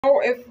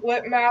If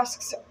lip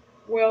masks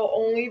will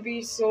only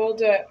be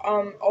sold at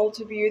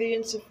Ulta Beauty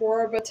and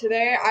Sephora, but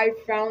today I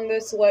found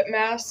this lip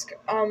mask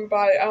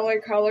by LA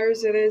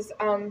Colors. It is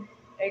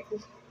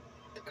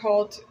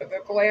called the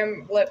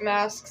Glam lip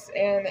masks,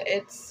 and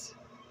it's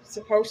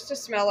supposed to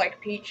smell like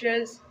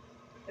peaches.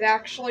 It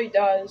actually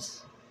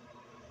does.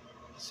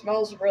 It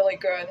smells really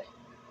good.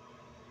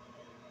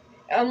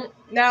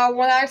 Now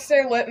when I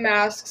say lip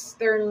masks,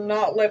 they're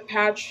not lip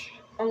patches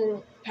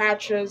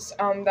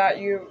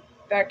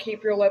that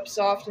keep your lips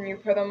soft, and you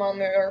put them on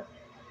their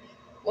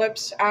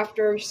lips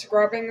after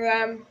scrubbing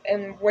them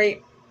and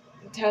wait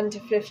 10 to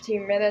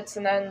 15 minutes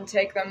and then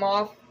take them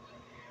off.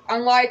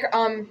 Unlike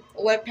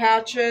lip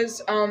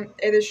patches,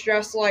 it is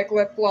just like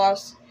lip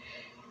gloss.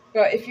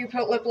 But if you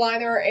put lip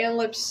liner and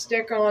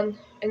lipstick on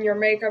in your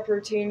makeup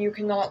routine, you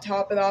cannot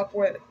top it off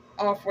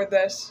with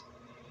this.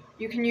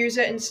 You can use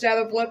it instead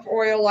of lip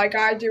oil like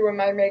I do in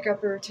my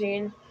makeup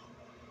routine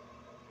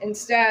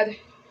instead,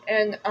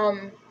 and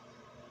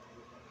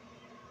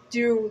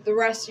do the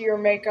rest of your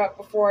makeup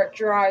before it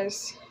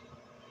dries.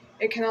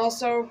 It can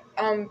also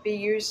be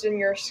used in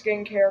your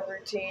skincare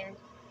routine.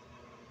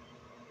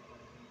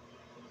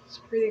 It's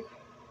pretty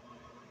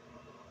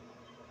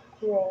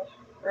cool,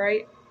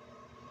 right?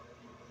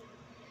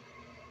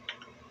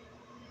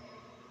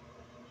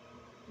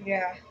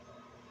 Yeah.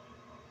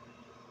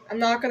 I'm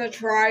not gonna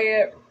try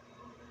it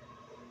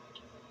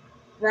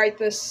right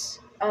this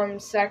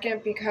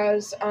second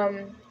because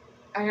I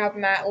have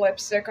matte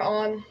lipstick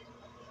on,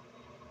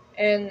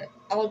 and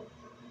I'll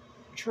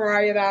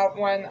try it out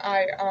when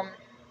I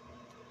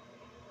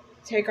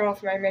take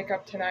off my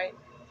makeup tonight.